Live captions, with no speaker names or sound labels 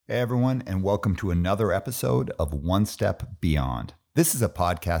Hey everyone, and welcome to another episode of One Step Beyond. This is a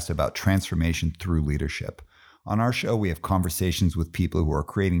podcast about transformation through leadership. On our show, we have conversations with people who are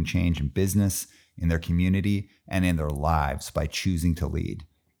creating change in business, in their community, and in their lives by choosing to lead.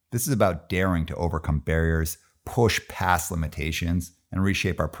 This is about daring to overcome barriers, push past limitations, and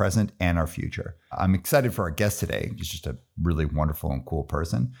reshape our present and our future. I'm excited for our guest today. He's just a really wonderful and cool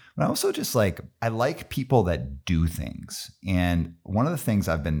person. But I also I like people that do things. And one of the things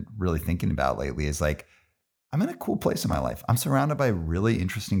I've been really thinking about lately is I'm in a cool place in my life. I'm surrounded by really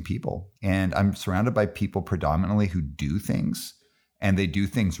interesting people. And I'm surrounded by people predominantly who do things. And they do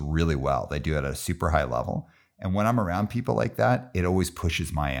things really well. They do it at a super high level. And when I'm around people like that, it always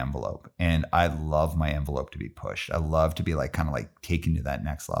pushes my envelope. And I love my envelope to be pushed. I love to be taken to that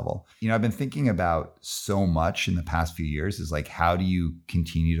next level. You know, I've been thinking about so much in the past few years is how do you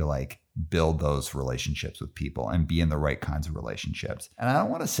continue to build those relationships with people and be in the right kinds of relationships? And I don't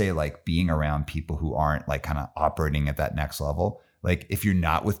want to say being around people who aren't kind of operating at that next level. If you're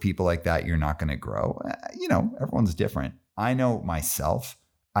not with people like that, you're not going to grow. Everyone's different. I know myself.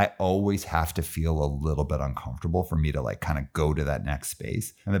 I always have to feel a little bit uncomfortable for me to kind of go to that next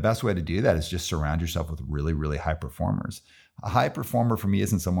space. And the best way to do that is just surround yourself with really, really high performers. A high performer for me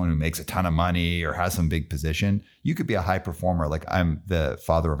isn't someone who makes a ton of money or has some big position. You could be a high performer. I'm the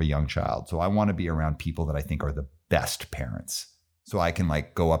father of a young child. So I want to be around people that I think are the best parents. So I can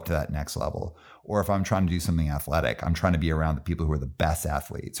go up to that next level. Or if I'm trying to do something athletic, I'm trying to be around the people who are the best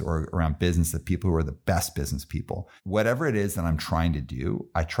athletes, or around business, the people who are the best business people. Whatever it is that I'm trying to do,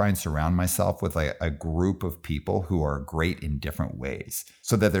 I try and surround myself with a group of people who are great in different ways,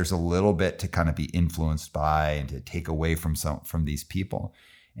 so that there's a little bit to kind of be influenced by and to take away from these people.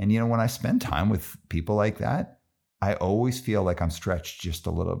 And when I spend time with people like that, I always feel like I'm stretched just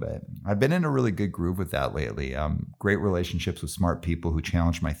a little bit. I've been in a really good groove with that lately. Great relationships with smart people who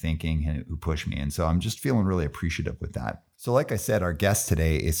challenge my thinking and who push me. And so I'm just feeling really appreciative with that. So like I said, our guest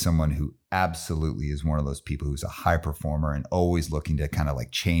today is someone who absolutely is one of those people who's a high performer and always looking to kind of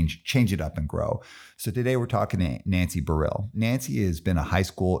change it up and grow. So today we're talking to Nancy Barile. Nancy has been a high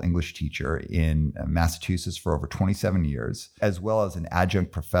school English teacher in Massachusetts for over 27 years, as well as an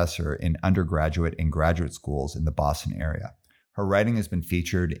adjunct professor in undergraduate and graduate schools in the Boston area. Her writing has been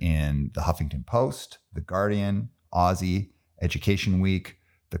featured in the Huffington Post, The Guardian, Aussie, Education Week,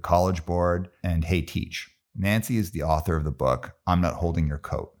 the College Board, and Hey Teach. Nancy is the author of the book, I'm Not Holding Your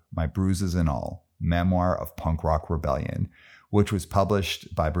Coat, My Bruises and All, Memoir of Punk Rock Rebellion, which was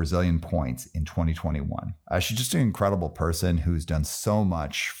published by Brazilian Points in 2021. She's just an incredible person who's done so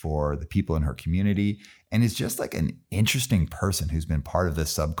much for the people in her community and is just an interesting person who's been part of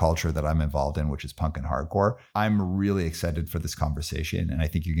this subculture that I'm involved in, which is punk and hardcore. I'm really excited for this conversation, and I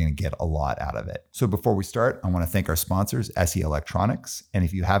think you're going to get a lot out of it. So before we start, I want to thank our sponsors, SE Electronics. And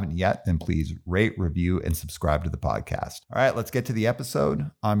if you haven't yet, then please rate, review, and subscribe to the podcast. All right, let's get to the episode.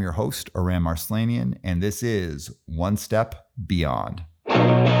 I'm your host, Aram Arslanian, and this is One Step Beyond.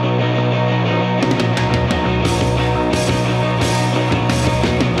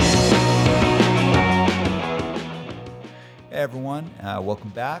 Hey everyone, welcome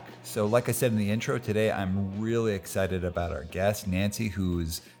back. So like I said in the intro today, I'm really excited about our guest, Nancy,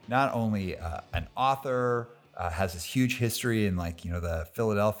 who's not only an author, has this huge history in the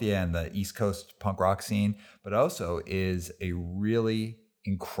Philadelphia and the East Coast punk rock scene, but also is a really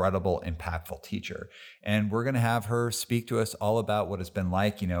incredible, impactful teacher. And we're going to have her speak to us all about what it's been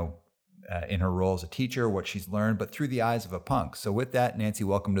like, in her role as a teacher, what she's learned, but through the eyes of a punk. So with that, Nancy,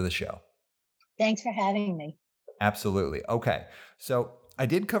 welcome to the show. Thanks for having me. Absolutely. Okay. So I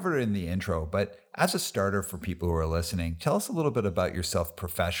did cover it in the intro, but as a starter for people who are listening, tell us a little bit about yourself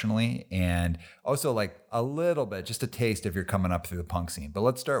professionally and also a little bit, just a taste of your coming up through the punk scene. But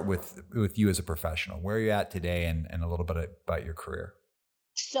let's start with you as a professional. Where are you at today and a little bit about your career?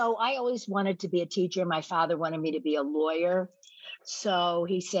 So I always wanted to be a teacher. My father wanted me to be a lawyer. So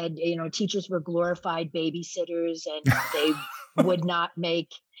he said, teachers were glorified babysitters and they would not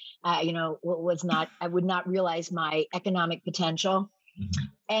make, I would not realize my economic potential. Mm-hmm.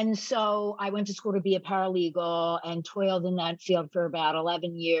 And so I went to school to be a paralegal and toiled in that field for about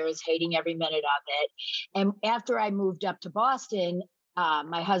 11 years, hating every minute of it. And after I moved up to Boston,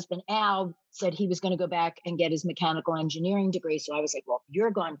 my husband, Al, said he was going to go back and get his mechanical engineering degree. So I was like, well,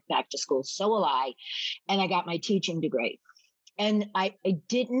 you're going back to school. So will I. And I got my teaching degree. And I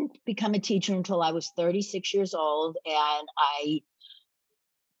didn't become a teacher until I was 36 years old. And I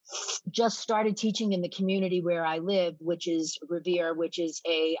just started teaching in the community where I live, which is Revere, which is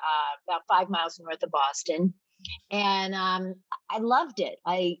about 5 miles north of Boston. And I loved it.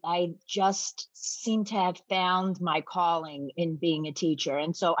 I just seem to have found my calling in being a teacher,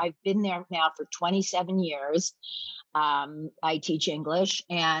 and so I've been there now for 27 years. I teach English,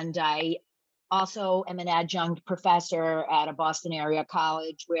 and I also am an adjunct professor at a Boston area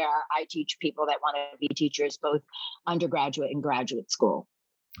college where I teach people that want to be teachers, both undergraduate and graduate school.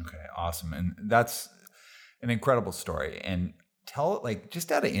 Okay, awesome. And that's an incredible story. And tell it like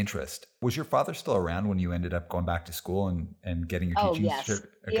just out of interest, was your father still around when you ended up going back to school and getting your Oh, teaching yes.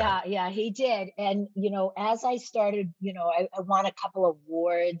 Okay. Yeah, he did. And, as I started, I won a couple of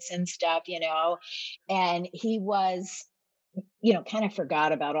awards and stuff, and he was kind of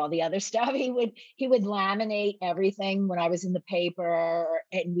forgot about all the other stuff. He would laminate everything when I was in the paper,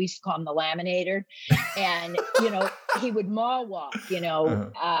 and we used to call him the laminator. And he would mall walk.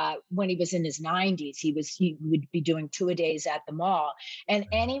 Uh-huh. When he was in his 90s, he would be doing two-a-days at the mall. And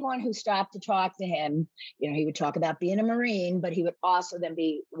anyone who stopped to talk to him, he would talk about being a Marine, but he would also then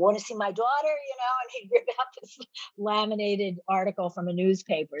be, want to see my daughter, and he'd rip out this laminated article from a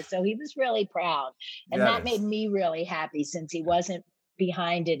newspaper. So he was really proud. And That that made is me really happy since he wasn't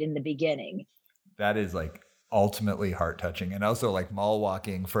behind it in the beginning. that is like ultimately heart touching. And also like mall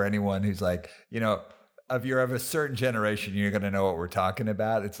walking for anyone who's like, if you're of a certain generation, you're going to know what we're talking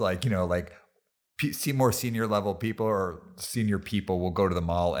about. It's like, like see more senior level people or senior people will go to the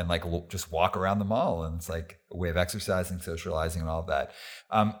mall and like will just walk around the mall, and it's like a way of exercising, socializing, and all of that.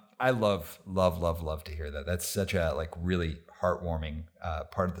 I love to hear that. That's such a like really heartwarming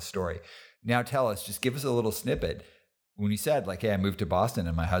part of the story. Now tell us, just give us a little snippet. When you said like, hey, I moved to Boston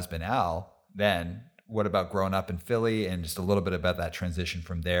and my husband Al, then what about growing up in Philly, and just a little bit about that transition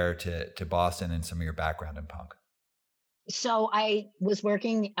from there to Boston and some of your background in punk? So I was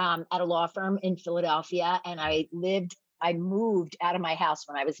working at a law firm in Philadelphia, and I moved out of my house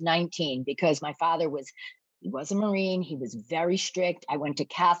when I was 19 because my father he was a Marine. He was very strict. I went to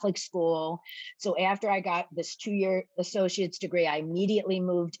Catholic school. So after I got this 2-year associate's degree, I immediately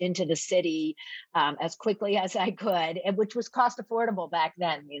moved into the city as quickly as I could, which was cost affordable back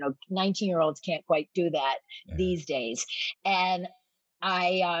then. 19-year-olds can't quite do that Yeah. these days. And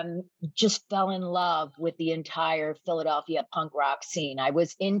I just fell in love with the entire Philadelphia punk rock scene. I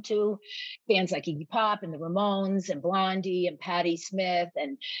was into bands like Iggy Pop and the Ramones and Blondie and Patti Smith.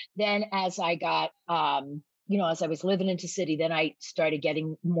 And then as I got, as I was living into city, then I started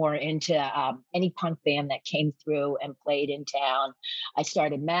getting more into any punk band that came through and played in town. I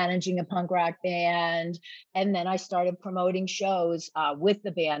started managing a punk rock band, and then I started promoting shows with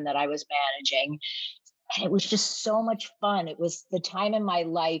the band that I was managing, and it was just so much fun. It was the time in my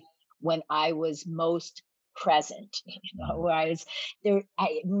life when I was most present, Mhm. where I was there.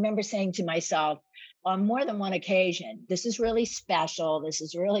 I remember saying to myself on more than one occasion, this is really special. This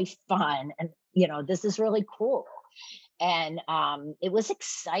is really fun. And, this is really cool. And it was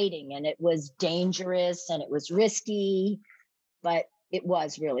exciting, and it was dangerous, and it was risky, but it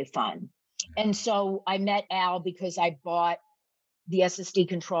was really fun. And so I met Al because I bought the SSD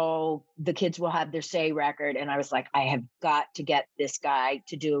Control, the Kids Will Have Their Say record. And I was like, I have got to get this guy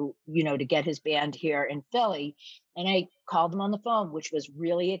to do, to get his band here in Philly. And I called him on the phone, which was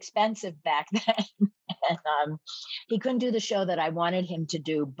really expensive back then. And he couldn't do the show that I wanted him to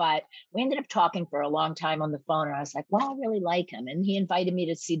do, but we ended up talking for a long time on the phone. And I was like, well, I really like him. And he invited me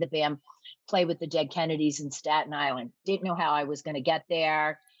to see the band play with the Dead Kennedys in Staten Island. Didn't know how I was going to get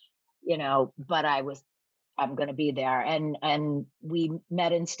there, but I'm going to be there. And we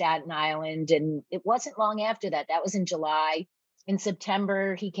met in Staten Island, and it wasn't long after that. That was in July. In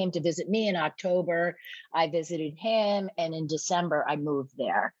September, he came to visit me. In October, I visited him, and in December, I moved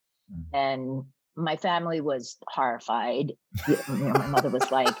there. And my family was horrified. My mother was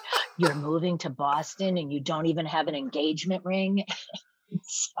like, "You're moving to Boston, and you don't even have an engagement ring."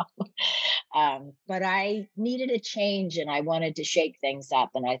 So, but I needed a change, and I wanted to shake things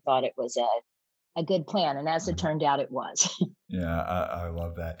up, and I thought it was a good plan. And as it Mhm. turned out, it was. Yeah, I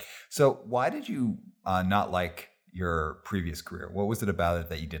love that. So, why did you not like your previous career? What was it about it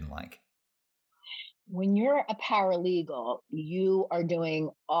that you didn't like? When you're a paralegal, you are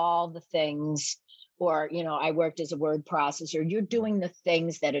doing all the things, or, I worked as a word processor. You're doing the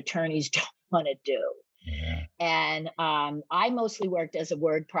things that attorneys don't want to do. Yeah. And I mostly worked as a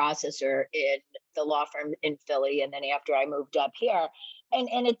word processor in the law firm in Philly. And then after I moved up here,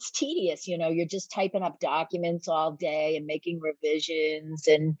 and it's tedious, you're just typing up documents all day and making revisions,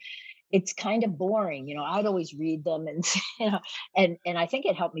 and it's kind of boring. I'd always read them, and and I think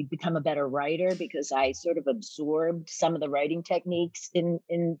it helped me become a better writer because I sort of absorbed some of the writing techniques in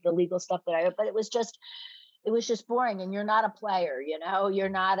the legal stuff that I wrote. But it was just boring, and you're not a player. You're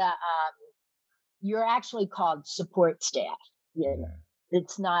not a you're actually called support staff. You know,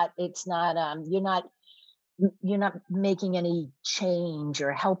 Yeah. you're not making any change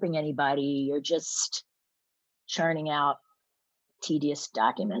or helping anybody. You're just churning out tedious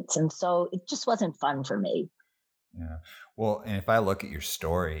documents. And so it just wasn't fun for me. Yeah. Well, and if I look at your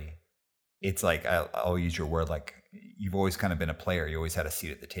story, it's like I'll use your word, like you've always kind of been a player. You always had a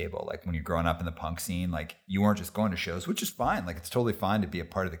seat at the table. Like when you're growing up in the punk scene, like you weren't just going to shows, which is fine. Like it's totally fine to be a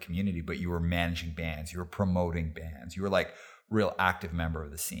part of the community, but you were managing bands, you were promoting bands, you were like real active member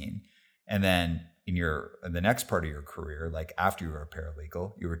of the scene. And then in the next part of your career, like after you were a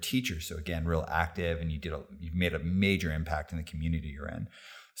paralegal, you were a teacher. So again, real active, and you've made a major impact in the community you're in.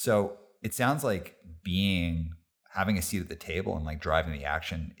 So it sounds like having a seat at the table and like driving the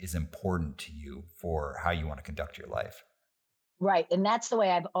action is important to you for how you want to conduct your life. Right. And that's the way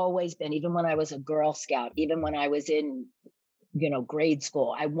I've always been, even when I was a Girl Scout, even when I was in, grade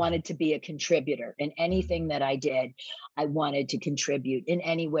school. I wanted to be a contributor in anything that I did. I wanted to contribute in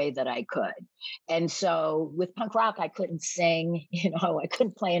any way that I could. And so with punk rock, I couldn't sing, I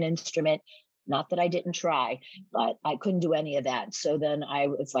couldn't play an instrument. Not that I didn't try, but I couldn't do any of that. So then I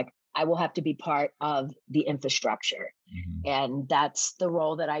was like, I will have to be part of the infrastructure. Mm-hmm. And that's the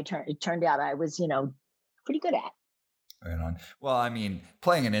role that it turned out I was, pretty good at. Right on. Well, I mean,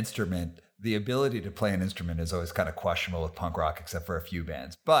 playing an instrument, the ability to play an instrument is always kind of questionable with punk rock, except for a few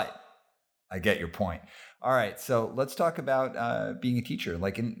bands. But I get your point. All right, so let's talk about being a teacher.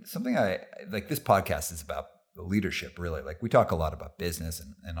 Like in something this podcast is about leadership, really. Like we talk a lot about business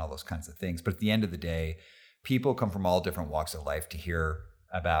and all those kinds of things. But at the end of the day, people come from all different walks of life to hear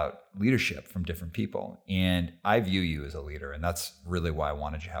about leadership from different people. And I view you as a leader, and that's really why I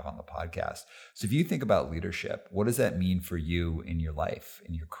wanted you to have on the podcast. So if you think about leadership, what does that mean for you in your life,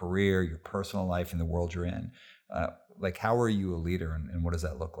 in your career, your personal life, in the world you're in? Like, how are you a leader, and what does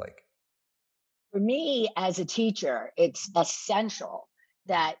that look like? For me, as a teacher, it's essential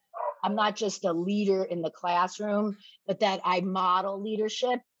that I'm not just a leader in the classroom, but that I model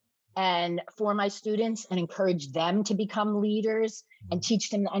leadership and for my students and encourage them to become leaders and teach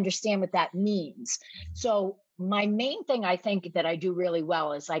them to understand what that means. So my main thing I think that I do really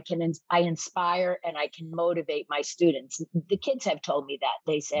well is I inspire and I can motivate my students. The kids have told me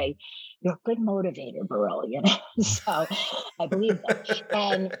that. They say, "You're a good motivator, Barile," So I believe them.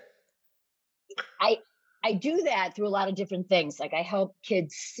 And I do that through a lot of different things. Like I help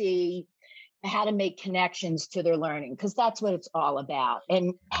kids see how to make connections to their learning, because that's what it's all about.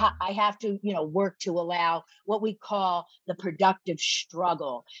 And I have to, work to allow what we call the productive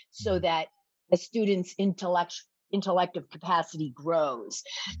struggle so that a student's intellective capacity grows.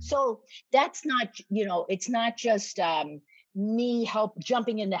 So that's not, it's not just me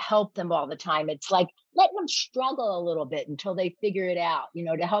jumping in to help them all the time. It's like letting them struggle a little bit until they figure it out,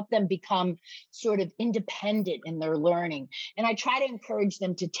 to help them become sort of independent in their learning. And I try to encourage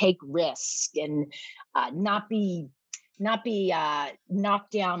them to take risks and not be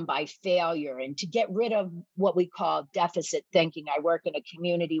knocked down by failure, and to get rid of what we call deficit thinking. I work in a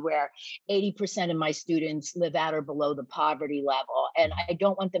community where 80% of my students live at or below the poverty level. And I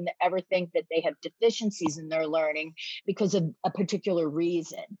don't want them to ever think that they have deficiencies in their learning because of a particular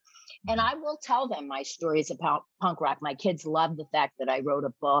reason. And I will tell them my stories about punk rock. My kids love the fact that I wrote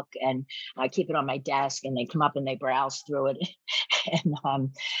a book, and I keep it on my desk, and they come up and they browse through it. And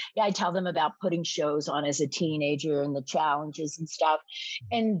I tell them about putting shows on as a teenager and the challenges and stuff.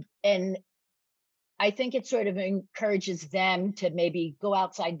 And I think it sort of encourages them to maybe go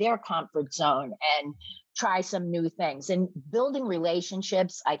outside their comfort zone and try some new things. And building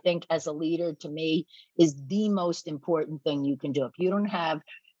relationships, I think, as a leader, to me, is the most important thing you can do. If you don't have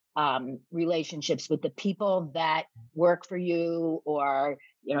relationships with the people that work for you, or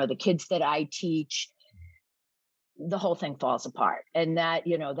the kids that I teach, the whole thing falls apart. And that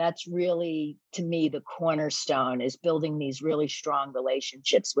that's really, to me, the cornerstone is building these really strong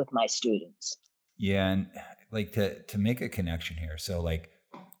relationships with my students. Yeah, and like to make a connection here, so like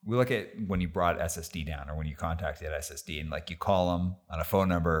we look at when you brought SSD down, or when you contacted SSD, and like you call them on a phone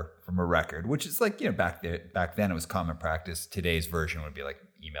number from a record, which is like, back then it was common practice. Today's version would be like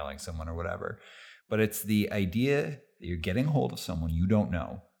emailing someone or whatever. But it's the idea that you're getting hold of someone you don't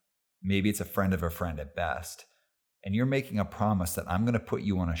know. Maybe it's a friend of a friend at best. And you're making a promise that I'm going to put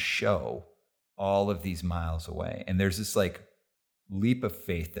you on a show all of these miles away. And there's this like leap of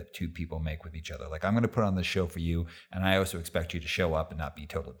faith that two people make with each other. Like, I'm going to put on this show for you, and I also expect you to show up and not be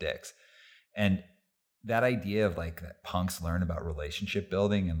total dicks. And that idea of like that punks learn about relationship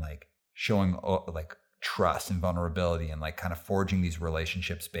building and like showing like trust and vulnerability, and like kind of forging these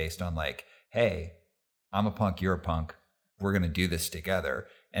relationships based on like, hey, I'm a punk, you're a punk. we're going to do this together.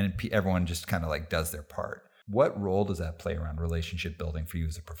 And everyone just kind of like does their part. What role does that play around relationship building for you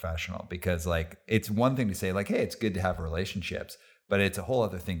as a professional? Because like, it's one thing to say like, hey, it's good to have relationships, but it's a whole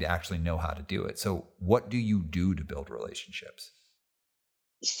other thing to actually know how to do it. So what do you do to build relationships?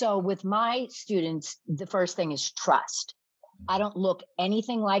 So with my students, the first thing is trust. I don't look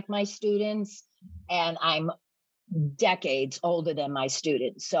anything like my students, and I'm decades older than my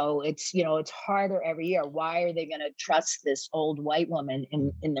students. So it's harder every year. Why are they going to trust this old white woman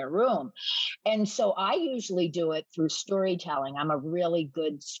in their room? And so I usually do it through storytelling. I'm a really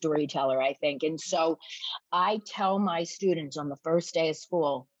good storyteller, I think. And so I tell my students on the first day of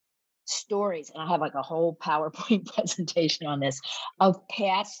school stories, and I have like a whole PowerPoint presentation on this, of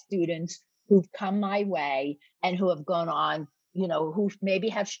past students who've come my way and who have gone on, who maybe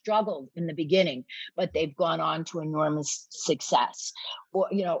have struggled in the beginning, but they've gone on to enormous success.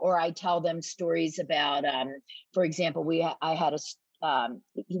 Or I tell them stories about, for example, I had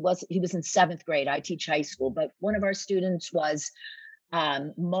he was in seventh grade. I teach high school, but one of our students was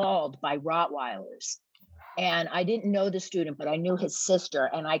mauled by Rottweilers. And I didn't know the student, but I knew his sister.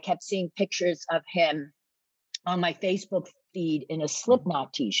 And I kept seeing pictures of him on my Facebook feed in a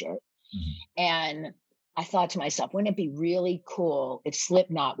Slipknot t-shirt. Mm-hmm. And I thought to myself, wouldn't it be really cool if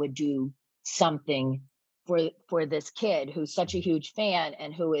Slipknot would do something for this kid who's such a huge fan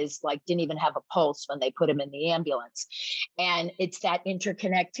and who is like, didn't even have a pulse when they put him in the ambulance. And it's that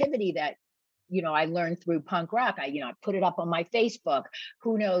interconnectivity that, I learned through punk rock. I put it up on my Facebook.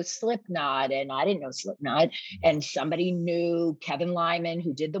 Who knows Slipknot? And I didn't know Slipknot. And somebody knew Kevin Lyman,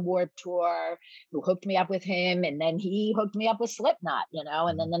 who did the Warped Tour, who hooked me up with him. And then he hooked me up with Slipknot,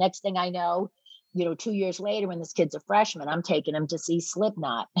 and then the next thing I know, 2 years later, when this kid's a freshman, I'm taking him to see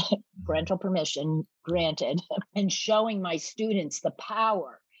Slipknot, parental permission granted, and showing my students the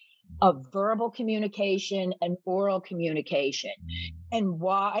power of verbal communication and oral communication and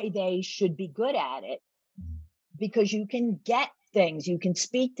why they should be good at it, because you can get things, you can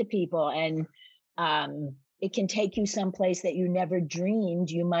speak to people, and it can take you someplace that you never dreamed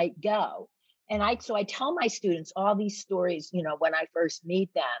you might go. And I tell my students all these stories, when I first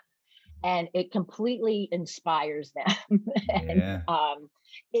meet them, and it completely inspires them. And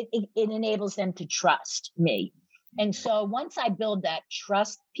it enables them to trust me. And so once I build that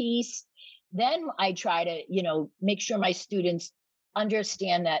trust piece, then I try to, make sure my students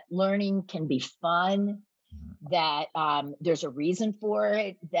understand that learning can be fun, that there's a reason for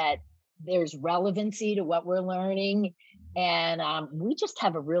it, that there's relevancy to what we're learning. And we just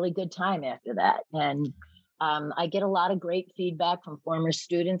have a really good time after that. And I get a lot of great feedback from former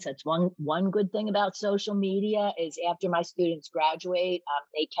students. That's one good thing about social media is after my students graduate,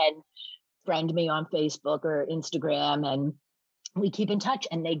 they can friend me on Facebook or Instagram, and we keep in touch,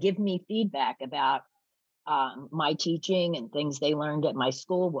 and they give me feedback about my teaching and things they learned at my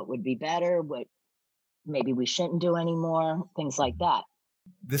school, what would be better, what maybe we shouldn't do anymore, things like that.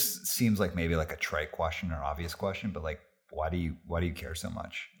 This seems like maybe like a trite question or obvious question, but like, why do you care so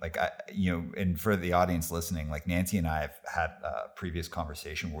much? Like, and for the audience listening, like Nancy and I have had a previous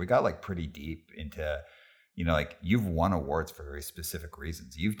conversation where we got like pretty deep into, like you've won awards for very specific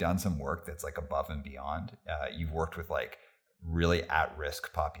reasons. You've done some work that's like above and beyond. You've worked with like really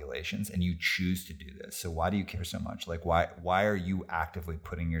at-risk populations, and you choose to do this. So why do you care so much? Like, why are you actively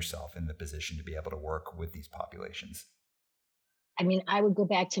putting yourself in the position to be able to work with these populations? I mean, I would go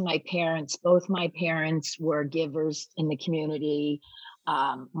back to my parents. Both my parents were givers in the community.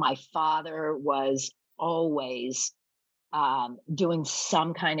 My father was always doing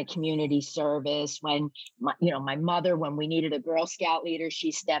some kind of community service. When my mother, when we needed a Girl Scout leader,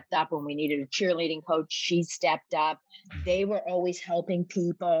 she stepped up. When we needed a cheerleading coach, she stepped up. They were always helping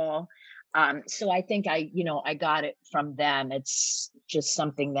people. So I think I got it from them. It's just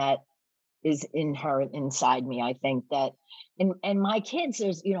something that is inherent inside me. I think that, and my kids,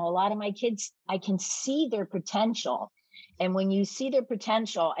 there's, a lot of my kids, I can see their potential. And when you see their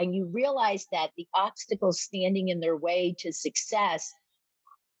potential and you realize that the obstacles standing in their way to success,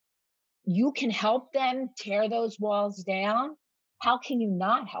 you can help them tear those walls down. How can you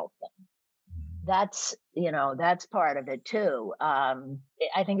not help them? That's part of it too.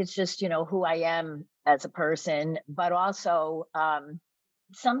 I think it's just, who I am as a person, but also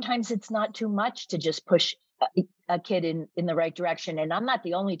sometimes it's not too much to just push a kid in the right direction. And I'm not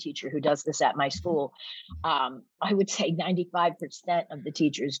the only teacher who does this at my school. I would say 95% of the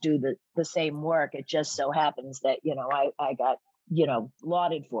teachers do the same work. It just so happens that, I got,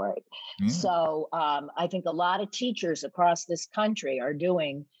 lauded for it. So I think a lot of teachers across this country are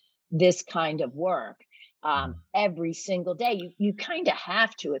doing this kind of work every single day. You kind of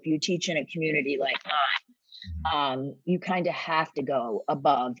have to if you teach in a community like mine. Mhm. You kind of have to go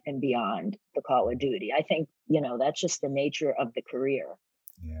above and beyond the call of duty. I think, that's just the nature of the career.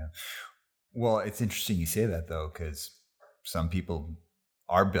 Yeah. Well, it's interesting you say that though, because some people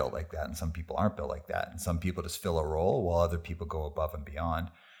are built like that and some people aren't built like that. And some people just fill a role while other people go above and beyond.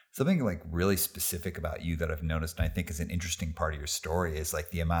 Something like really specific about you that I've noticed and I think is an interesting part of your story is like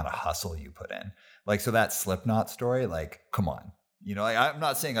the amount of hustle you put in. Like, so that Slipknot story, like, come on. I'm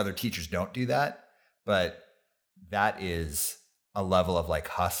not saying other teachers don't do that, but that is a level of like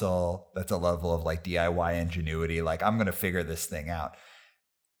hustle. That's a level of like DIY ingenuity. Like, I'm going to figure this thing out.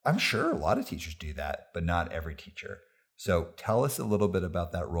 I'm sure a lot of teachers do that, but not every teacher. So tell us a little bit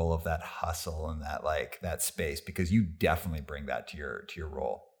about that role of that hustle and that like that space, because you definitely bring that to your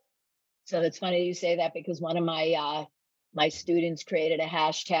role. So it's funny you say that because one of my students created a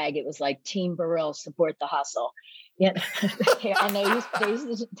hashtag. It was like Team Barile, support the hustle. Yeah, and they used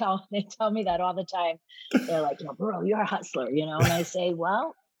to tell me that all the time. They're like, Barile, you're a hustler, and I say,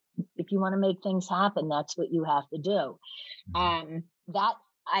 well, if you want to make things happen, that's what you have to do. Mhm. That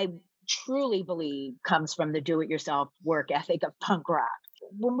I truly believe comes from the do-it-yourself work ethic of punk rock.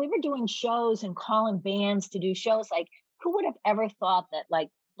 When we were doing shows and calling bands to do shows, like who would have ever thought that like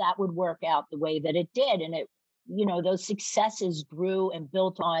that would work out the way that it did? And those successes grew and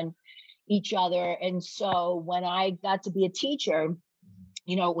built on each other. And so when I got to be a teacher,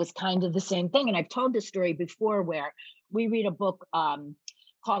 it was kind of the same thing. And I've told this story before where we read a book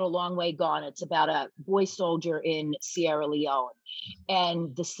called A Long Way Gone. It's about a boy soldier in Sierra Leone.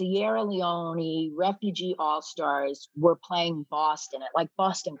 And the Sierra Leone refugee all stars were playing Boston at like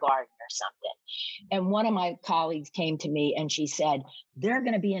Boston Garden or something. And one of my colleagues came to me and she said, they're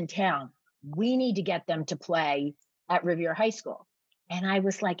going to be in town. We need to get them to play at Riviera High School. And I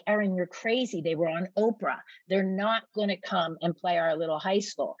was like, Erin, you're crazy. They were on Oprah. They're not going to come and play our little high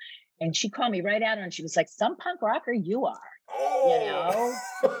school. And she called me right out and she was like, some punk rocker you are, you know?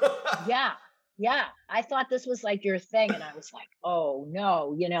 Oh. Yeah. Yeah. I thought this was like your thing. And I was like, oh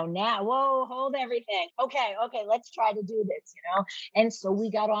no, now, whoa, hold everything. Okay, let's try to do this. And so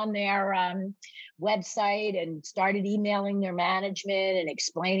we got on their website and started emailing their management and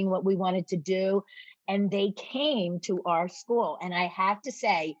explaining what we wanted to do. And they came to our school. And I have to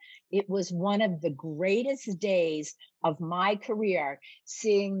say, it was one of the greatest days of my career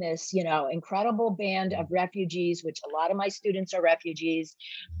seeing this, incredible band of refugees, which a lot of my students are refugees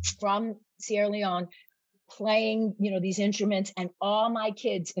from Sierra Leone, playing, these instruments and all my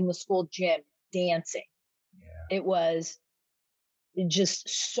kids in the school gym dancing. Yeah. It was just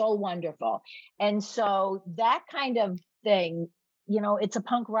so wonderful. And so that kind of thing, it's a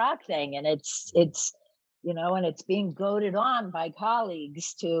punk rock thing and and it's being goaded on by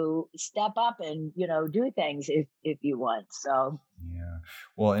colleagues to step up and, do things if you want. So Yeah.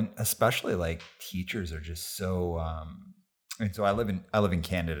 Well, and especially like teachers are just so and so I live in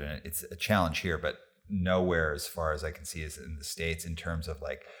Canada and it's a challenge here, but nowhere as far as I can see is in the States in terms of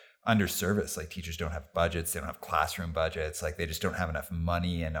like underservice. Like teachers don't have budgets, they don't have classroom budgets, like they just don't have enough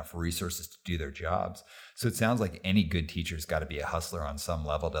money, enough resources to do their jobs. So it sounds like any good teacher's got to be a hustler on some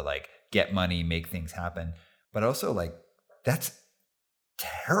level to like get money, make things happen. But also like that's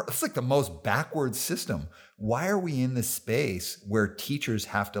it's like the most backwards system. Why are we in this space where teachers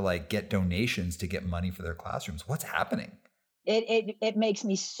have to like get donations to get money for their classrooms? What's happening? it makes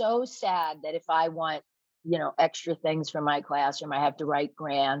me so sad that if I want, extra things for my classroom, I have to write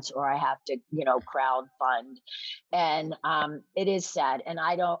grants or I have to, crowd fund. And it is sad. And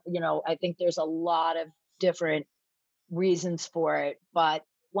I don't, I think there's a lot of different reasons for it. But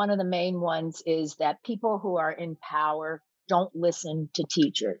one of the main ones is that people who are in power don't listen to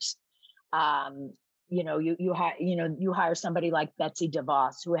teachers. Um, you hire somebody like Betsy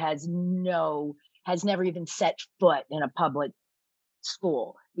DeVos who has never even set foot in a public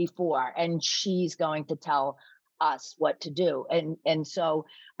school before, and she's going to tell us what to do. And so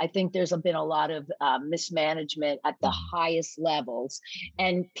I think been a lot of mismanagement at the Mhm. highest levels,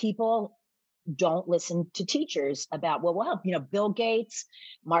 and people don't listen to teachers about Bill Gates,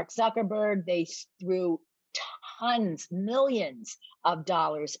 Mark Zuckerberg, they threw tons, millions of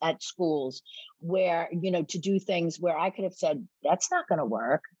dollars at schools where, to do things where I could have said, that's not going to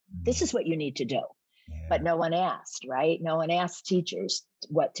work. This Mhm. is what you need to do. But Yeah. no one asked, right? No one asked teachers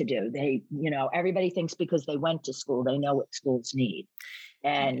what to do. Everybody thinks because they went to school, they know what schools need.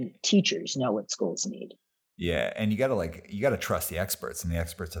 And teachers know what schools need. Yeah, and you gotta trust the experts, and the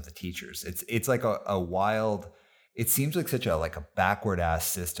experts are the teachers. It's like a wild. It seems like such a like a backward ass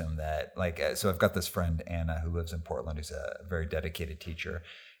system that like so I've got this friend Anna who lives in Portland who's a very dedicated teacher,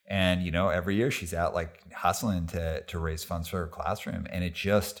 and every year she's out like hustling to raise funds for her classroom, and it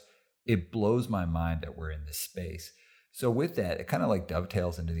just it blows my mind that we're in this space. So with that, it kind of like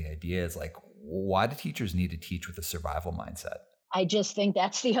dovetails into the idea is like, why do teachers need to teach with a survival mindset? I just think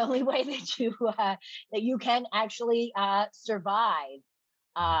that's the only way that you can actually survive.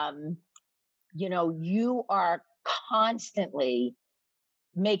 Um, you are constantly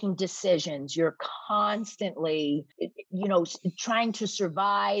making decisions. You're constantly, trying to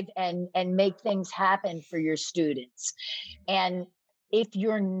survive and make things happen for your students. And if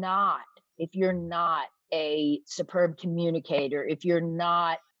you're not, if you're not a superb communicator, if you're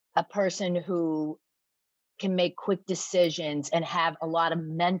not a person who can make quick decisions and have a lot of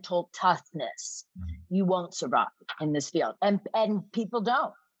mental toughness, you won't survive in this field. And people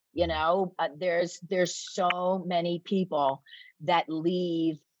don't. There's so many people that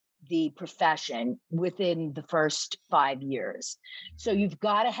leave the profession within the first 5 years. So you've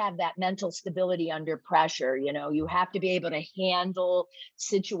got to have that mental stability under pressure. You have to be able to handle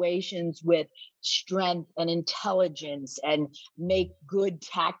situations with strength and intelligence and make good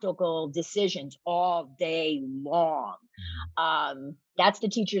tactical decisions all day long. That's the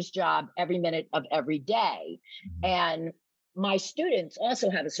teacher's job every minute of every day. And my students also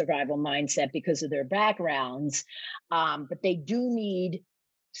have a survival mindset because of their backgrounds, but they do need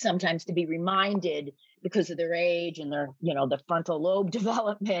sometimes to be reminded because of their age and their, the frontal lobe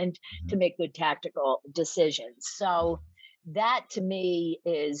development to make good tactical decisions. So that to me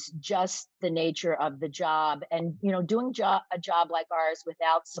is just the nature of the job. And, doing a job like ours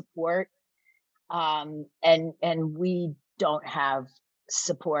without support, and we don't have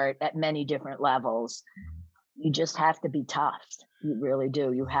support at many different levels. You just have to be tough. You really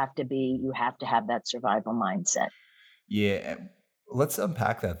do. You have to have that survival mindset. Yeah. Let's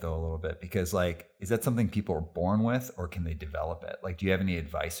unpack that though a little bit, because like, is that something people are born with or can they develop it? Like, do you have any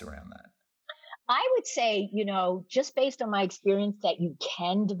advice around that? I would say, just based on my experience, that you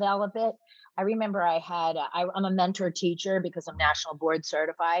can develop it. I remember I'm a mentor teacher because I'm national board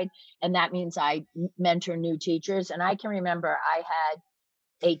certified, and that means I mentor new teachers. And I can remember I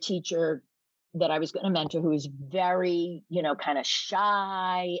had a teacher that I was going to mentor who was very, kind of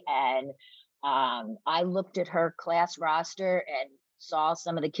shy. And I looked at her class roster and saw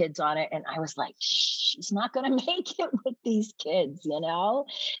some of the kids on it. And I was like, she's not going to make it with these kids.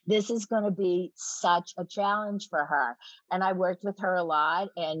 This is going to be such a challenge for her. And I worked with her a lot,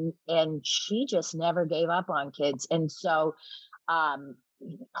 and she just never gave up on kids. And so,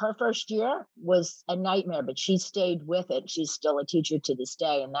 her first year was a nightmare, but she stayed with it. She's still a teacher to this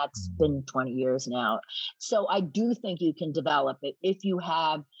day, and that's been 20 years now. So I do think you can develop it if you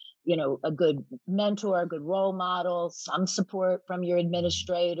have, a good mentor, a good role model, some support from your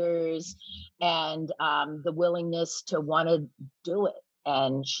administrators, and the willingness to want to do it.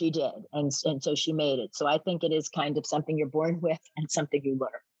 And she did. And so she made it. So I think it is kind of something you're born with and something you learn.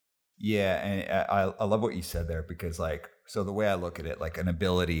 Yeah, and I love what you said there, because like, so the way I look at it, like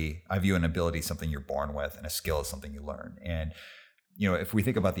I view an ability something you're born with, and a skill is something you learn. And if we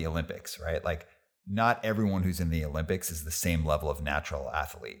think about the Olympics, right? Like, not everyone who's in the Olympics is the same level of natural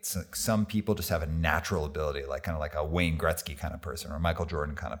athletes. Some people just have a natural ability, like kind of like a Wayne Gretzky kind of person or a Michael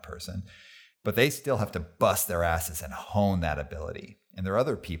Jordan kind of person, but they still have to bust their asses and hone that ability. And there are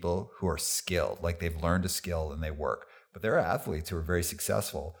other people who are skilled, like they've learned a skill and they work, but there are athletes who are very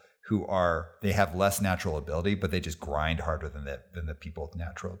successful they have less natural ability, but they just grind harder than the people with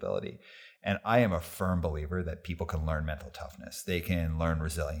natural ability. And I am a firm believer that people can learn mental toughness. They can learn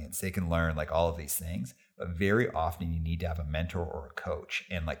resilience. They can learn like all of these things, but very often you need to have a mentor or a coach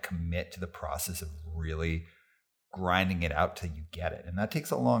and like commit to the process of really grinding it out till you get it. And that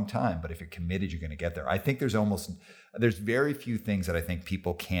takes a long time, but if you're committed, you're going to get there. I think there's very few things that I think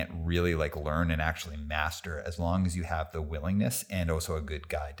people can't really like learn and actually master, as long as you have the willingness and also a good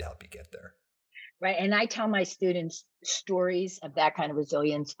guide to help you get there. Right. And I tell my students stories of that kind of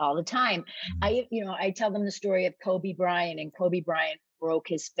resilience all the time. I tell them the story of Kobe Bryant, and Kobe Bryant broke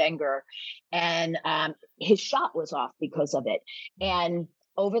his finger, and his shot was off because of it. And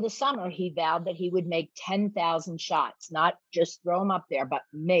over the summer, he vowed that he would make 10,000 shots, not just throw them up there, but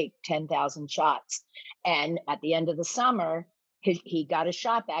make 10,000 shots. And at the end of the summer, he got his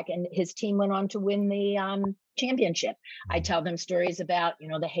shot back, and his team went on to win the championship. I tell them stories about,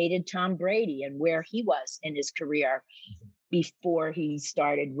 the hated Tom Brady and where he was in his career before he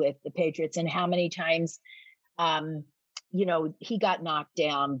started with the Patriots, and how many times, he got knocked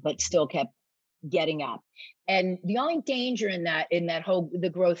down, but still kept getting up. And the only danger in that whole the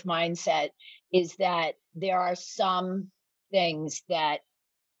growth mindset is that there are some things that,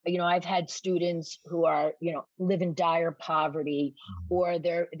 I've had students who are, live in dire poverty, or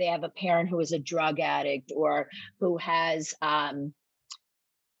they have a parent who is a drug addict, or who has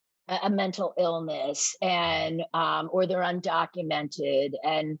a mental illness, and or they're undocumented,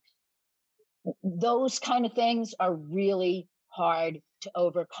 and those kind of things are really hard to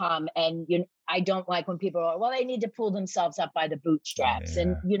overcome. And I don't like when people are, well, they need to pull themselves up by the bootstraps.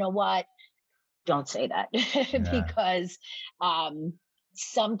 And Yeah. you know what? Don't say that Yeah. because um,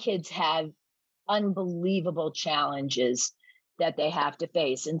 some kids have unbelievable challenges that they have to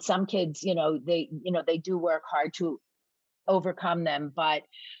face, and some kids, they do work hard to overcome them, but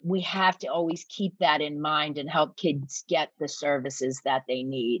we have to always keep that in mind and help kids get the services that they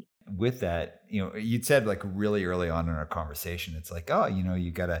need. With that, you'd said like really early on in our conversation, it's like, oh,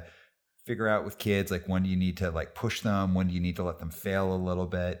 you got to figure out with kids, like when do you need to like push them? When do you need to let them fail a little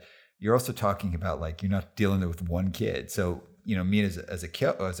bit? You're also talking about like, you're not dealing with one kid. So, me as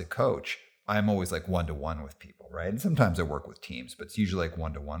a coach, I'm always like one-to-one with people, right? And sometimes I work with teams, but it's usually like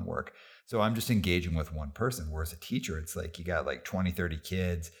one-to-one work. So I'm just engaging with one person. Whereas a teacher, it's like you got like 20, 30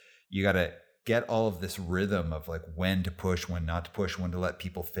 kids. You got to get all of this rhythm of like when to push, when not to push, when to let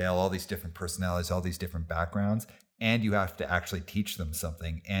people fail, all these different personalities, all these different backgrounds. And you have to actually teach them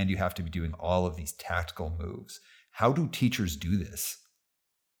something. And you have to be doing all of these tactical moves. How do teachers do this?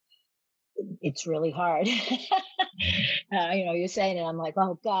 It's really hard. You're saying it. I'm like,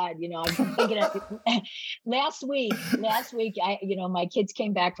 oh God, I'm thinking of last week, my kids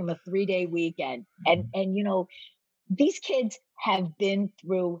came back from a 3-day weekend, and these kids have been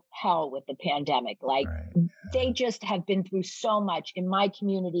through hell with the pandemic. Like, Right. they just have been through so much in my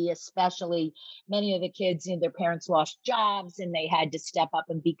community, especially. Many of the kids, their parents lost jobs and they had to step up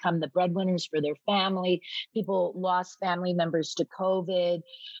and become the breadwinners for their family. People lost family members to COVID,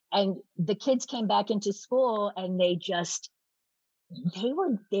 and the kids came back into school and they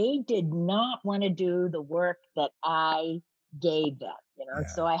did not want to do the work that I gave them.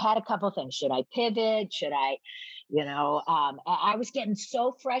 So Yeah. I had a couple of things. Should I pivot? Should I, I was getting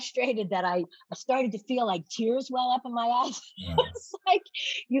so frustrated that I started to feel like tears well up in my eyes. Wow. It's like,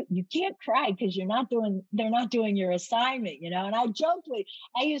 you can't cry because they're not doing your assignment. And I joked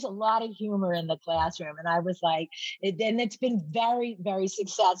I use a lot of humor in the classroom, and I was like, and it's been very, very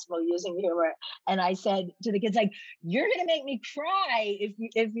successful using humor. And I said to the kids, like, you're going to make me cry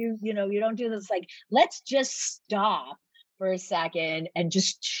if you don't do this. Like, let's just stop for a second and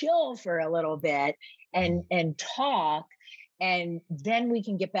just chill for a little bit and talk, and then we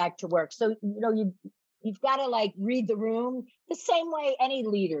can get back to work. So you've got to like read the room the same way any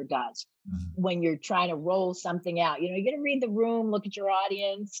leader does Mhm. when you're trying to roll something out. You're going to read the room, look at your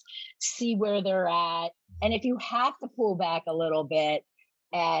audience, see where they're at, and if you have to pull back a little bit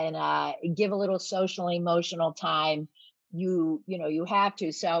and give a little social emotional time, you have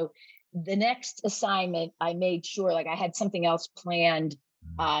to. So the next assignment, I made sure, like, I had something else planned.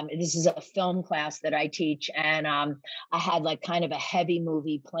 This is a film class that I teach, and I had like kind of a heavy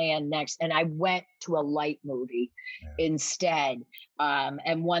movie planned next, and I went to a light movie Yeah. instead,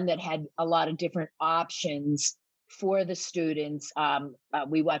 and one that had a lot of different options for the students.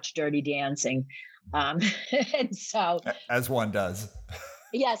 We watched Dirty Dancing, and so As one does.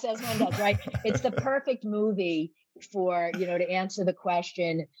 yes, as one does, right? It's the perfect movie for, to answer the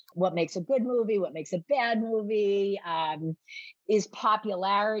question, what makes a good movie? What makes a bad movie? Is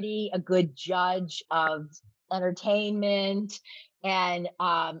popularity a good judge of entertainment? And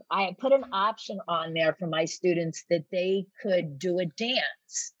I had put an option on there for my students that they could do a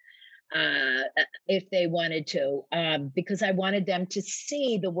dance if they wanted to, because I wanted them to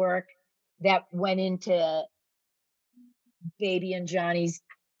see the work that went into Baby and Johnny's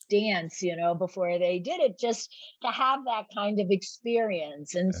dance, before they did it, just to have that kind of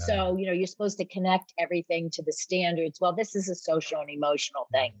experience. And Yeah. so, you're supposed to connect everything to the standards. Well, this is a social and emotional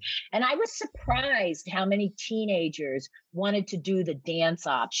thing. And I was surprised how many teenagers wanted to do the dance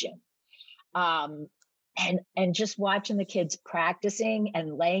option. And just watching the kids practicing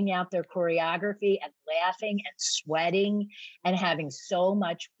and laying out their choreography and laughing and sweating and having so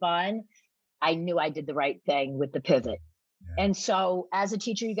much fun, I knew I did the right thing with the pivot. Yeah. And so, as a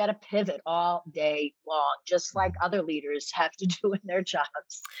teacher, you got to pivot all day long, just like other leaders have to do in their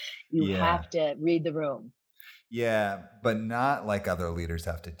jobs. You Yeah. have to read the room. Yeah, but not like other leaders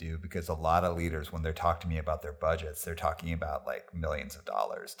have to do, because a lot of leaders, when they're talking to me about their budgets, they're talking about like millions of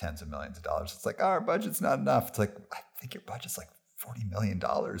dollars, tens of millions of dollars. It's like, oh, our budget's not enough. It's like, I think your budget's like $40 million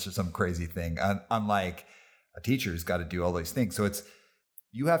or some crazy thing. Unlike a teacher who's got to do all these things. So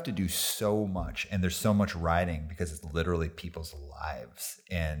you have to do so much, and there's so much riding, because it's literally people's lives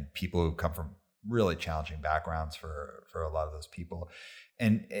and people who come from really challenging backgrounds for a lot of those people.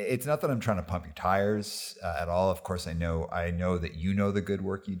 And it's not that I'm trying to pump your tires at all. Of course, I know that you know the good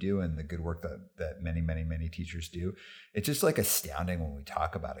work you do and the good work that many, many, many teachers do. It's just like astounding when we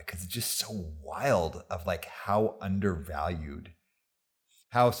talk about it, because it's just so wild of like how undervalued,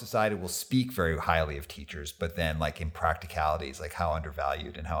 how society will speak very highly of teachers, but then like in practicalities, like how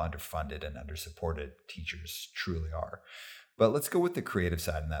undervalued and how underfunded and undersupported teachers truly are. But let's go with the creative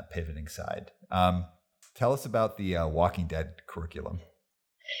side and that pivoting side. Tell us about the Walking Dead curriculum.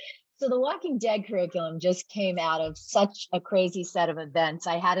 So the Walking Dead curriculum just came out of such a crazy set of events.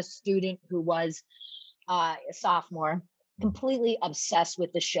 I had a student who was a sophomore, completely obsessed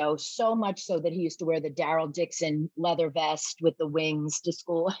with the show, so much so that he used to wear the Daryl Dixon leather vest with the wings to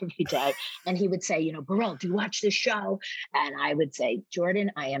school every day. And he would say, Barile, do you watch this show? And I would say,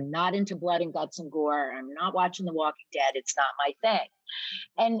 Jordan, I am not into blood and guts and gore. I'm not watching The Walking Dead. It's not my thing.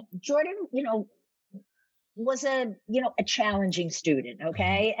 And Jordan, was a challenging student,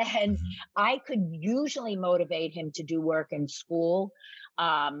 okay, and I could usually motivate him to do work in school,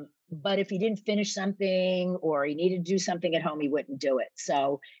 but if he didn't finish something or he needed to do something at home, he wouldn't do it.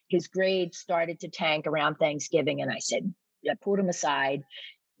 So his grades started to tank around Thanksgiving, and I pulled him aside,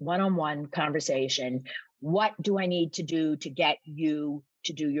 one-on-one conversation. What do I need to do to get you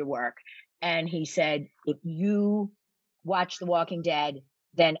to do your work? And he said, if you watch The Walking Dead,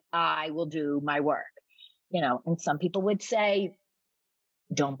 then I will do my work. And some people would say,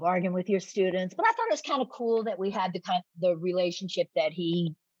 don't bargain with your students. But I thought it was kind of cool that we had the relationship that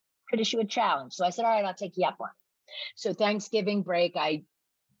he could issue a challenge. So I said, all right, I'll take you up one. So Thanksgiving break, I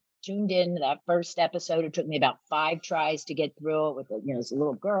tuned in that first episode. It took me about 5 tries to get through it with this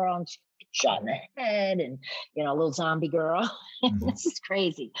little girl, and she shot in the head, and a little zombie girl. This is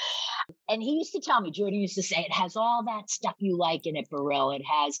crazy. And he used to tell me, Jordan used to say, it has all that stuff you like in it, Barile. It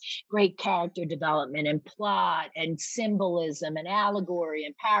has great character development and plot and symbolism and allegory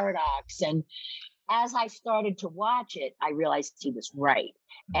and paradox. And as I started to watch it, I realized he was right.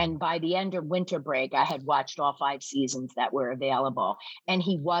 And by the end of winter break, I had watched all 5 seasons that were available. And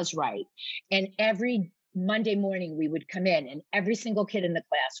he was right. And every Monday morning, we would come in and every single kid in the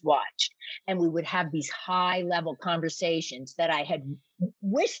class watched. And we would have these high level conversations that I had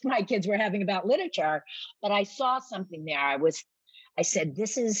wished my kids were having about literature. But I saw something there. I said,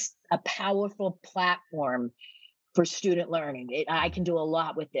 this is a powerful platform for student learning. I can do a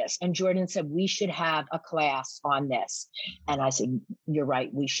lot with this. And Jordan said, we should have a class on this. And I said, you're right,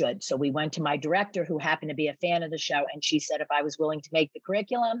 we should. So we went to my director, who happened to be a fan of the show. And she said, if I was willing to make the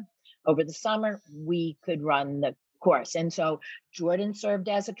curriculum over the summer, we could run the course. And so Jordan served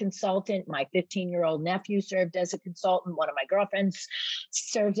as a consultant. My 15-year-old nephew served as a consultant. One of my girlfriends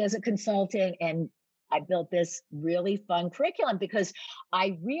served as a consultant. And I built this really fun curriculum because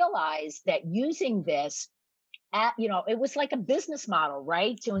I realized that using this, it was like a business model,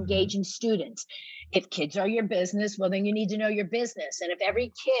 right? To engage in students. If kids are your business, well, then you need to know your business. And if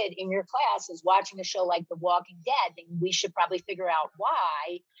every kid in your class is watching a show like The Walking Dead, then we should probably figure out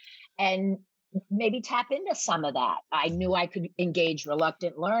why and maybe tap into some of that. I knew I could engage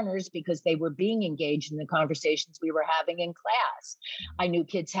reluctant learners because they were being engaged in the conversations we were having in class. I knew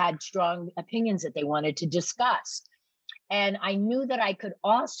kids had strong opinions that they wanted to discuss. And I knew that I could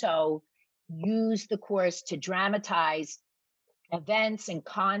also use the course to dramatize events and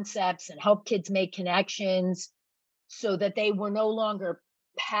concepts and help kids make connections so that they were no longer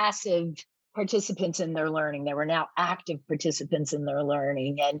passive participants in their learning. They were now active participants in their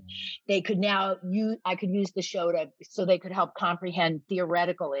learning. And they could now I could use the show so they could help comprehend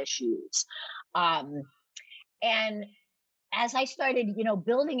theoretical issues. And as I started,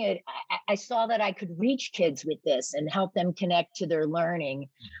 building it, I saw that I could reach kids with this and help them connect to their learning.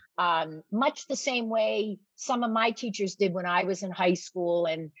 Much the same way some of my teachers did when I was in high school.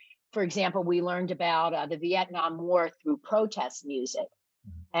 And for example, we learned about the Vietnam War through protest music.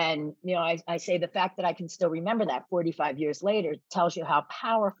 And, I say the fact that I can still remember that 45 years later tells you how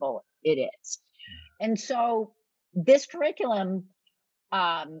powerful it is. And so this curriculum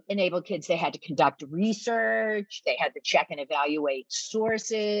enabled kids, they had to conduct research, they had to check and evaluate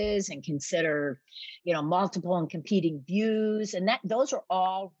sources and consider, multiple and competing views. And those are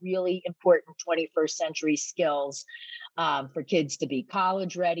all really important 21st century skills for kids to be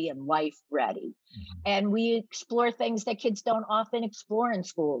college ready and life ready. And we explore things that kids don't often explore in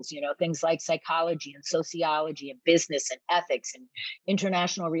schools, things like psychology and sociology and business and ethics and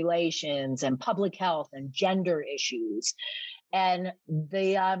international relations and public health and gender issues. And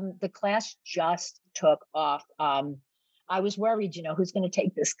the class just took off. I was worried, who's going to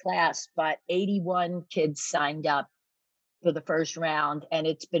take this class, but 81 kids signed up for the first round, and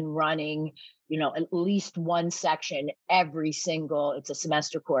it's been running, at least one section it's a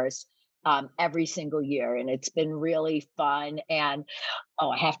semester course, every single year. And it's been really fun. And oh,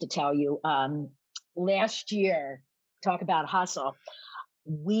 I have to tell you, last year, talk about hustle,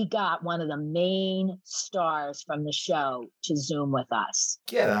 we got one of the main stars from the show to Zoom with us.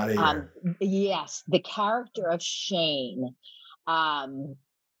 Get out of here. Yes, the character of Shane, um,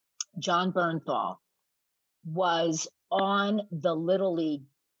 John Bernthal, was on the Little League.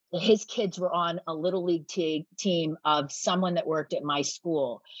 His kids were on a Little League team of someone that worked at my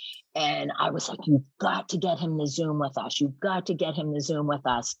school. And I was like, you've got to get him to Zoom with us. You've got to get him to Zoom with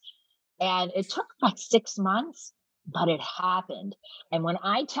us. And it took like 6 months, but it happened. And when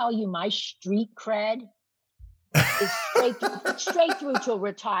I tell you my street cred is straight through to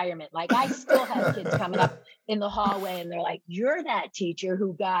retirement. Like, I still have kids coming up in the hallway and they're like, you're that teacher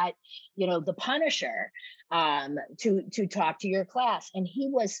who got, the Punisher, to talk to your class. And he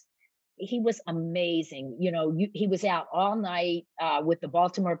was amazing. He was out all night with the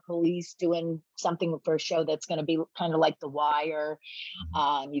Baltimore police doing something for a show that's going to be kind of like The Wire.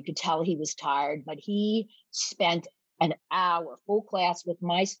 You could tell he was tired, but he spent an hour full class with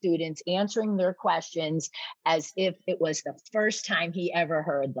my students answering their questions as if it was the first time he ever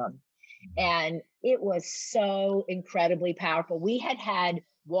heard them. And it was so incredibly powerful. We had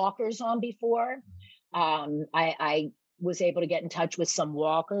walkers on before. I was able to get in touch with some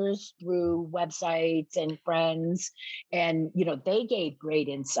walkers through websites and friends, and they gave great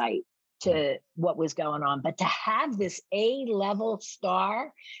insight to what was going on. But to have this A-level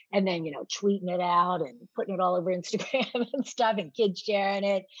star and then, tweeting it out and putting it all over Instagram and stuff, and kids sharing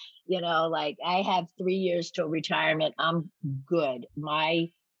it, like, I have 3 years till retirement. I'm good. My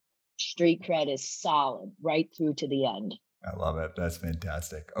street cred is solid right through to the end. I love it. That's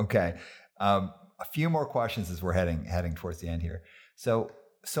fantastic. Okay. A few more questions as we're heading towards the end here. So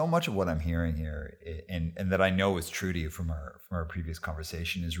much of what I'm hearing here, and that I know is true to you from our previous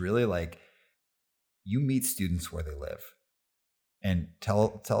conversation, is really like, you meet students where they live, and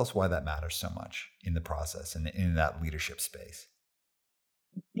tell us why that matters so much in the process and in that leadership space.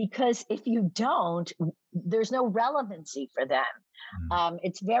 Because if you don't, there's no relevancy for them.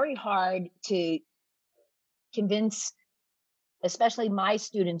 It's very hard to convince, especially my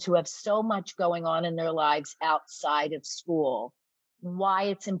students who have so much going on in their lives outside of school, why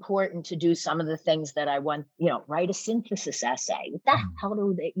it's important to do some of the things that I want, write a synthesis essay. What the hell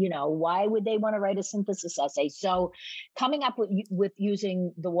do they, why would they want to write a synthesis essay? So coming up with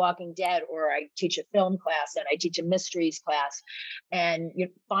using The Walking Dead, or I teach a film class and I teach a mysteries class, and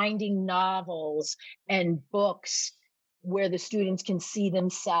finding novels and books where the students can see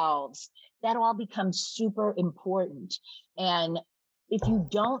themselves, that all becomes super important. And if you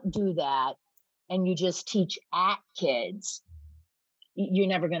don't do that and you just teach at kids, you're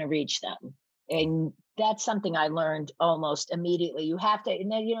never going to reach them. And that's something I learned almost immediately. You have to, and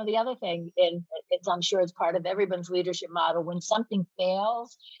then, the other thing, and I'm sure it's part of everyone's leadership model, when something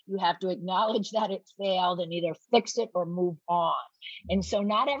fails, you have to acknowledge that it failed and either fix it or move on. And so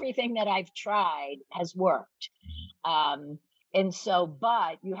not everything that I've tried has worked. And so,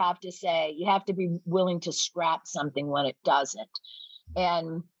 but you have to be willing to scrap something when it doesn't.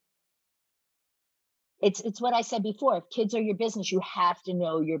 And it's what I said before. If kids are your business, you have to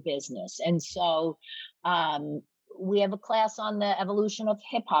know your business. And so we have a class on the evolution of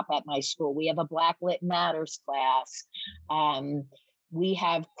hip hop at my school. We have a Black Lit Matters class. We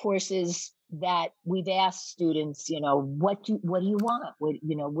have courses that we've asked students, what do you want? What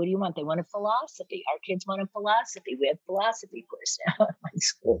do you want? They want a philosophy. Our kids want a philosophy. We have philosophy course now at my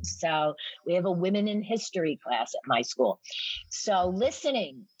school. So we have a women in history class at my school. So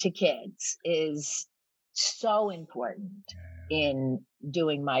listening to kids is so important in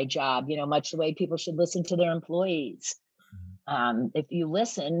doing my job, much the way people should listen to their employees. If you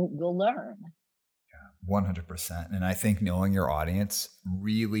listen, you'll learn. 100%. And I think knowing your audience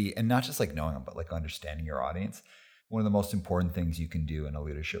really, and not just like knowing them, but like understanding your audience, one of the most important things you can do in a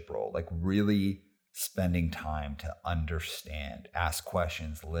leadership role, like really spending time to understand, ask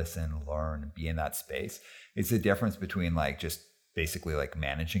questions, listen, learn, be in that space. It's the difference between like just basically like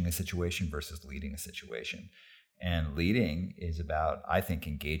managing a situation versus leading a situation. And leading is about, I think,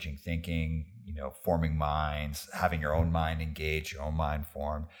 engaging thinking, forming minds, having your own mind engaged, your own mind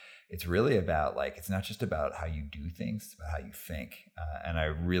formed. It's really about like, it's not just about how you do things, it's about how you think. And I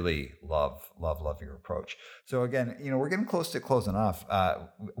really love your approach. So again, we're getting close to closing off.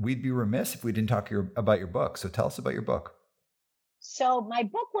 We'd be remiss if we didn't talk about your book. So tell us about your book. So my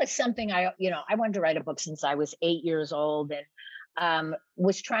book was something I wanted to write a book since I was 8 years old, and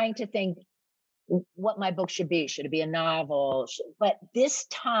was trying to think, what my book should be. Should it be a novel? But this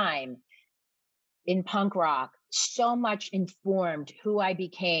time in punk rock, so much informed who I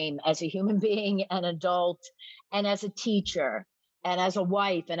became as a human being, an adult, and as a teacher, and as a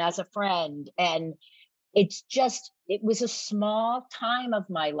wife, and as a friend. And it was a small time of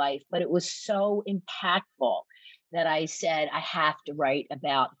my life, but it was so impactful that I said, I have to write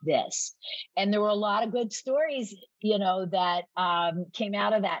about this. And there were a lot of good stories, that came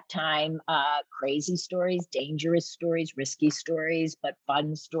out of that time, crazy stories, dangerous stories, risky stories, but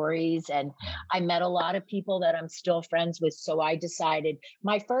fun stories. And I met a lot of people that I'm still friends with. So I decided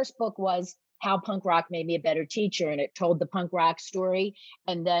my first book was How Punk Rock Made Me a Better Teacher. And it told the punk rock story.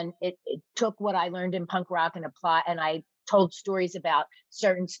 And then it took what I learned in punk rock and I told stories about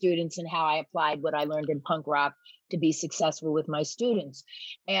certain students and how I applied what I learned in punk rock to be successful with my students.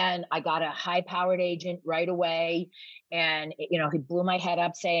 And I got a high powered agent right away. And, he blew my head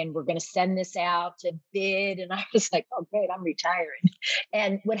up saying, we're going to send this out to bid. And I was like, oh, great, I'm retiring.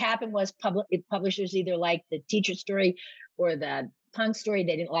 And what happened was publishers either liked the teacher story or the punk story.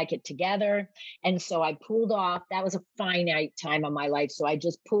 They didn't like it together. And so I pulled off. That was a finite time of my life. So I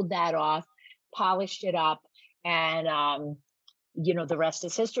just pulled that off, polished it up. And, the rest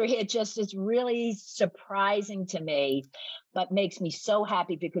is history. It just is really surprising to me, but makes me so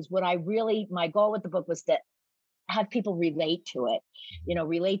happy because my goal with the book was to have people relate to it,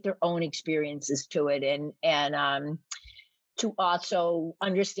 relate their own experiences to it and to also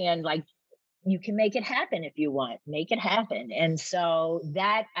understand, like, you can make it happen if you want, make it happen. And so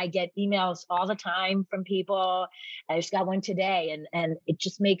that I get emails all the time from people. I just got one today and it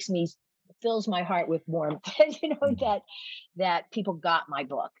just fills my heart with warmth, that people got my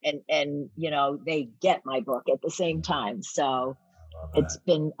book and they get my book at the same time. So it's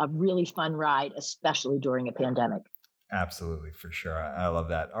been a really fun ride, especially during a pandemic. Absolutely, for sure. I love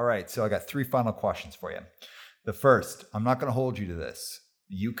that. All right. So I got 3 final questions for you. The first, I'm not going to hold you to this.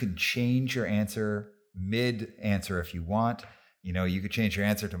 You can change your answer mid-answer if you want. You could change your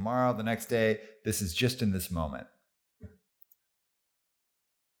answer tomorrow, the next day. This is just in this moment.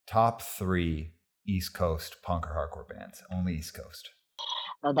 Top 3 East Coast punk or hardcore bands, only East Coast.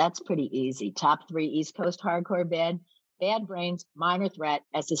 Oh, that's pretty easy. Top 3 East Coast hardcore band: Bad Brains, Minor Threat,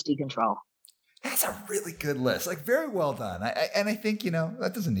 SSD Control. That's a really good list. Like, very well done. I think,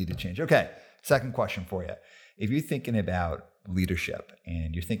 that doesn't need to change. Okay. Second question for you. If you're thinking about leadership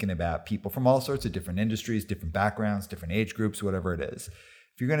and you're thinking about people from all sorts of different industries, different backgrounds, different age groups, whatever it is,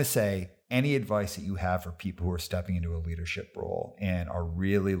 if you're going to say any advice that you have for people who are stepping into a leadership role and are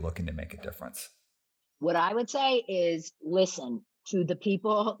really looking to make a difference. What I would say is listen to the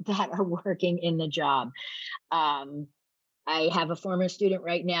people that are working in the job. I have a former student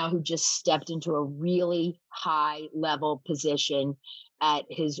right now who just stepped into a really high level position at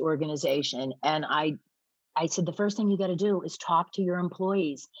his organization. And I said, the first thing you got to do is talk to your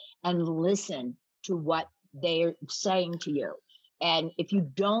employees and listen to what they're saying to you. And if you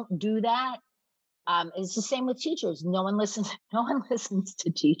don't do that, it's the same with teachers. No one listens. No one listens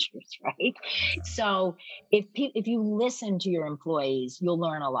to teachers, right? So if you listen to your employees, you'll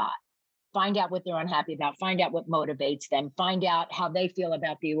learn a lot. Find out what they're unhappy about. Find out what motivates them. Find out how they feel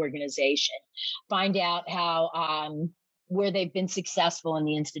about the organization. Find out how where they've been successful in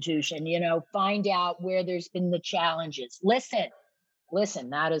the institution. Find out where there's been the challenges. Listen.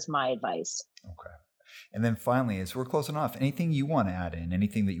 That is my advice. Okay. And then finally, as we're closing off, anything you want to add in,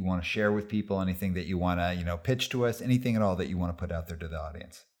 anything that you want to share with people, anything that you want to, pitch to us, anything at all that you want to put out there to the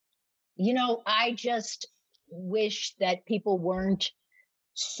audience? I just wish that people weren't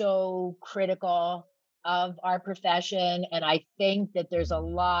so critical of our profession. And I think that there's a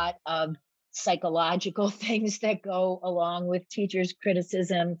lot of psychological things that go along with teachers'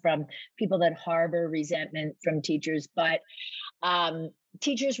 criticism from people that harbor resentment from teachers. But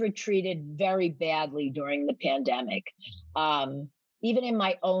teachers were treated very badly during the pandemic. Even in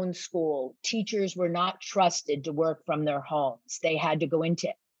my own school, teachers were not trusted to work from their homes. They had to go into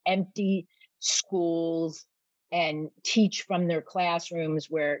empty schools and teach from their classrooms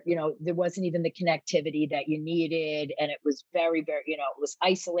where, there wasn't even the connectivity that you needed. And it was very, very, it was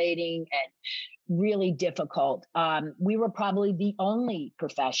isolating and really difficult. We were probably the only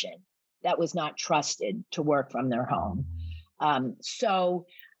profession that was not trusted to work from their home. So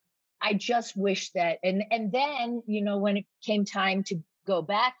I just wish that, and then, when it came time to go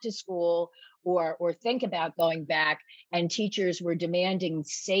back to school or think about going back, and teachers were demanding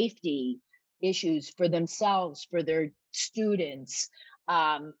safety issues for themselves, for their students,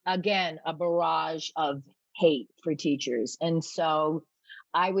 again, a barrage of hate for teachers. And so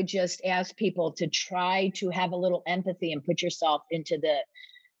I would just ask people to try to have a little empathy and put yourself into the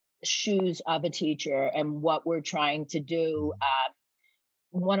shoes of a teacher and what we're trying to do.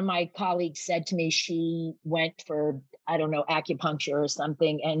 One of my colleagues said to me, she went for, I don't know, acupuncture or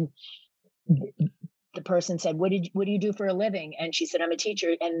something. And the person said, what do you do for a living? And she said, I'm a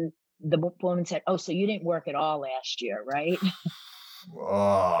teacher. And the woman said, oh, so you didn't work at all last year, right?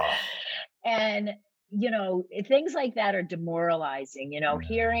 Oh. And, things like that are demoralizing,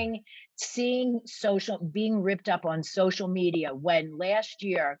 seeing being ripped up on social media when last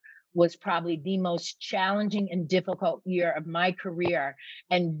year was probably the most challenging and difficult year of my career.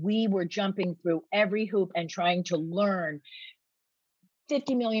 And we were jumping through every hoop and trying to learn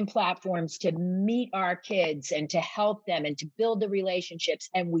 50 million platforms to meet our kids and to help them and to build the relationships.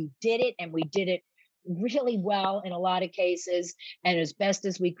 And we did it really well in a lot of cases and as best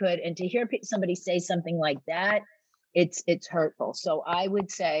as we could. And to hear somebody say something like that, it's hurtful. So I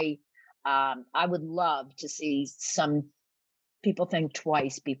would say, I would love to see some people think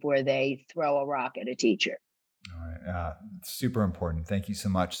twice before they throw a rock at a teacher. All right. Super important. Thank you so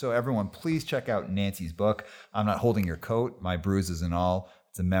much. So everyone, please check out Nancy's book, I'm Not Holding Your Coat, My Bruises and All.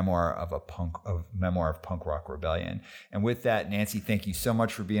 It's a memoir of punk rock rebellion. And with that, Nancy, thank you so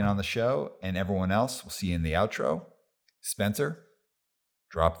much for being on the show. And everyone else, we'll see you in the outro. Spencer,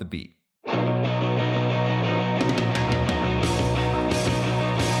 drop the beat.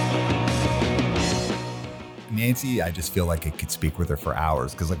 Nancy, I just feel like I could speak with her for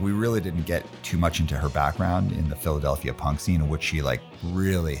hours because we really didn't get too much into her background in the Philadelphia punk scene, in which she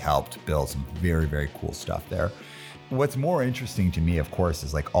really helped build some very, very cool stuff there. What's more interesting to me, of course,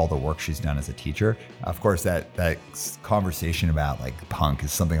 is all the work she's done as a teacher. Of course, that conversation about punk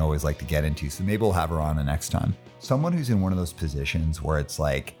is something I always like to get into. So maybe we'll have her on the next time. Someone who's in one of those positions where it's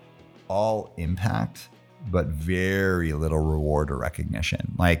all impact, but very little reward or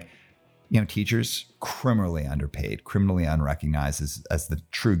recognition. Teachers criminally underpaid, criminally unrecognized as the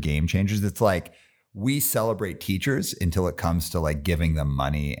true game changers. It's we celebrate teachers until it comes to giving them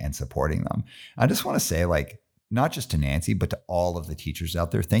money and supporting them. I just want to say not just to Nancy, but to all of the teachers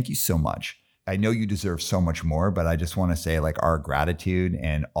out there, thank you so much. I know you deserve so much more, but I just want to say our gratitude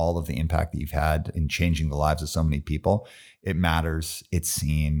and all of the impact that you've had in changing the lives of so many people. It matters. It's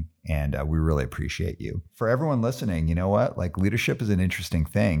seen. And we really appreciate you. For everyone listening, you know what? Leadership is an interesting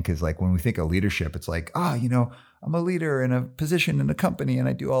thing because when we think of leadership, it's I'm a leader in a position in a company and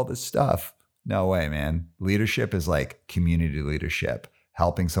I do all this stuff. No way, man. Leadership is community leadership,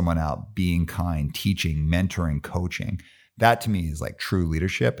 helping someone out, being kind, teaching, mentoring, coaching. That to me is true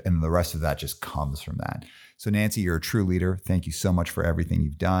leadership. And the rest of that just comes from that. So Nancy, you're a true leader. Thank you so much for everything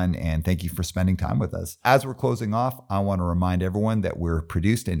you've done. And thank you for spending time with us. As we're closing off, I want to remind everyone that we're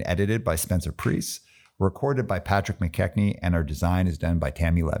produced and edited by Spencer Priest, recorded by Patrick McKechnie, and our design is done by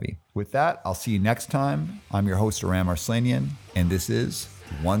Tammy Levy. With that, I'll see you next time. I'm your host, Aram Arslanian, and this is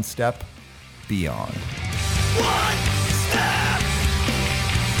One Step Beyond. One Step